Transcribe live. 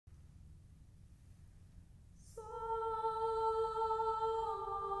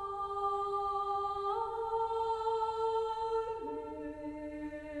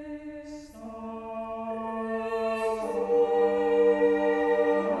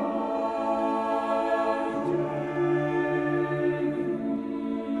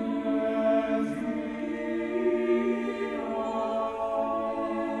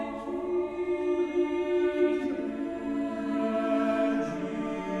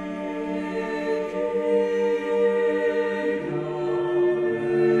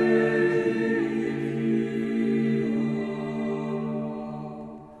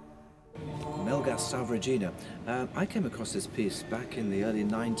Regina. I came across this piece back in the early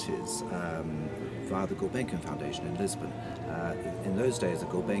 90s via the Gulbenkian Foundation in Lisbon. In those days, the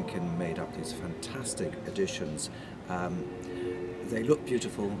Gulbenkian made up these fantastic editions. They looked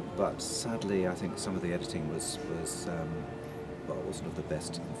beautiful, but sadly, I think some of the editing wasn't of the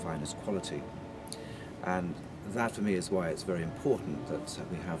best and finest quality. And that, for me, is why it's very important that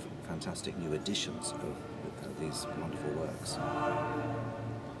we have fantastic new editions of these wonderful works.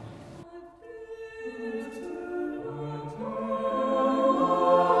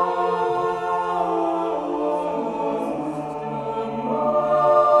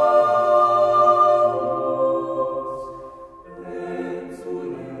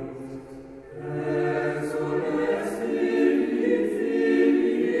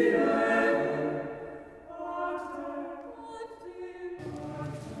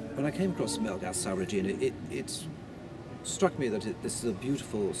 When I came across Melgás' Salve Regina, it struck me that this is a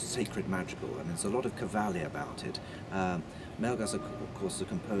beautiful sacred madrigal, and there's a lot of cavalli about it. Melgás, of course, is a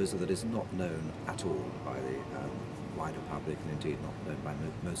composer that is not known at all by the wider public, and indeed not known by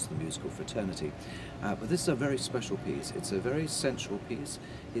most of the musical fraternity. But this is a very special piece. It's a very sensual piece.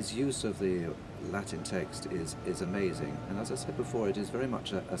 His use of the Latin text is amazing, and as I said before, it is very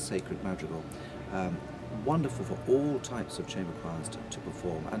much a sacred madrigal. Wonderful for all types of chamber choirs to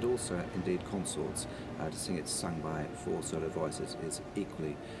perform, and also indeed consorts. To sing it sung by 4 solo voices is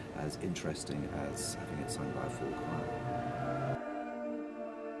equally as interesting as having it sung by a full choir.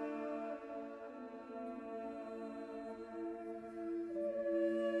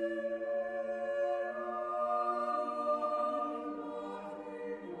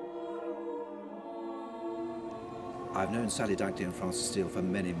 I've known Sally Dankty and Francis Steele for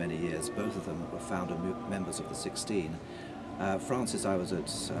many, many years. Both of them were founder members of the 16. Francis I was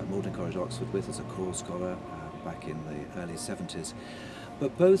at Monte Oxford with as a choral scholar back in the early 70s.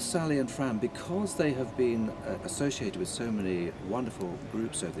 But both Sally and Fran, because they have been associated with so many wonderful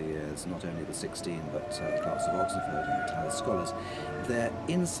groups over the years, not only the 16 but the Clerks of Oxenford and the Talis Scholars, their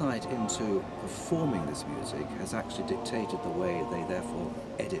insight into performing this music has actually dictated the way they therefore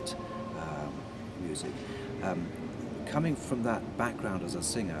edit music. Coming from that background as a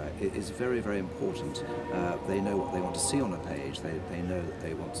singer, it is very, very important. They know what they want to see on a page. They know that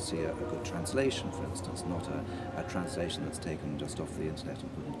they want to see a good translation, for instance, not a translation that's taken just off the internet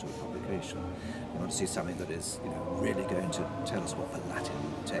and put into a publication. They want to see something that is, really going to tell us what the Latin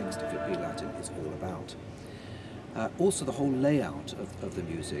text, if it be Latin, is all about. Also, the whole layout of the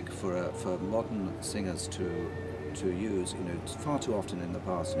music for modern singers to use, far too often in the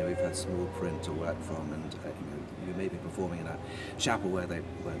past, we've had small print to work from, and you may be performing in a chapel where the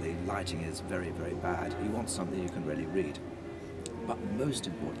lighting is very, very bad. You want something you can really read. But most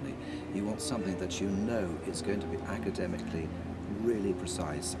importantly, you want something that you know is going to be academically really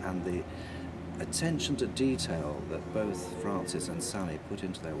precise, and the attention to detail that both Francis and Sally put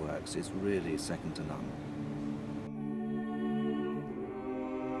into their works is really second to none.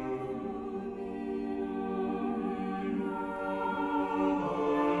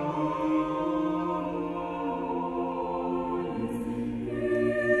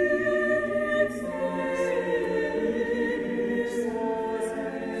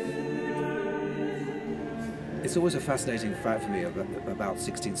 It's always a fascinating fact for me about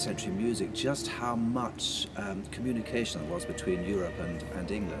 16th century music, just how much communication there was between Europe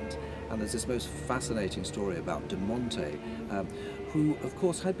and England. And there's this most fascinating story about de Monte, who of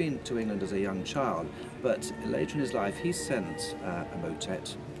course had been to England as a young child, but later in his life he sent a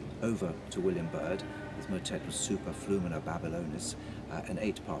motet over to William Byrd. His motet was Super Flumina Babylonis, an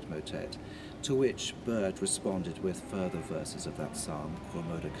 8-part motet, to which Byrd responded with further verses of that psalm,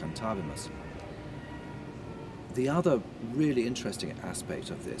 Quomodo Cantabimus. The other really interesting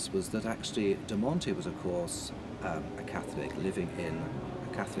aspect of this was that actually de Monte was, of course, a Catholic living in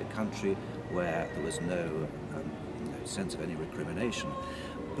a Catholic country where there was no sense of any recrimination.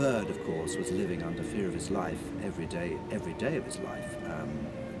 Byrd, of course, was living under fear of his life every day of his life,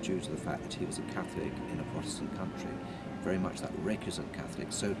 due to the fact that he was a Catholic in a Protestant country, very much that recusant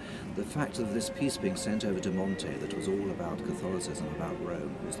Catholic. So the fact of this piece being sent over to Monte, that was all about Catholicism, about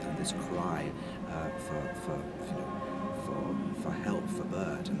Rome, and this cry for help for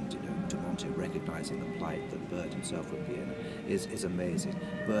Byrd, and de Monte recognising the plight that Byrd himself would be in, is amazing.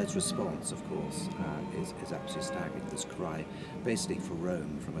 Byrd's response, of course, is absolutely staggering. This cry, basically for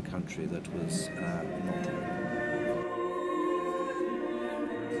Rome, from a country that was not Rome.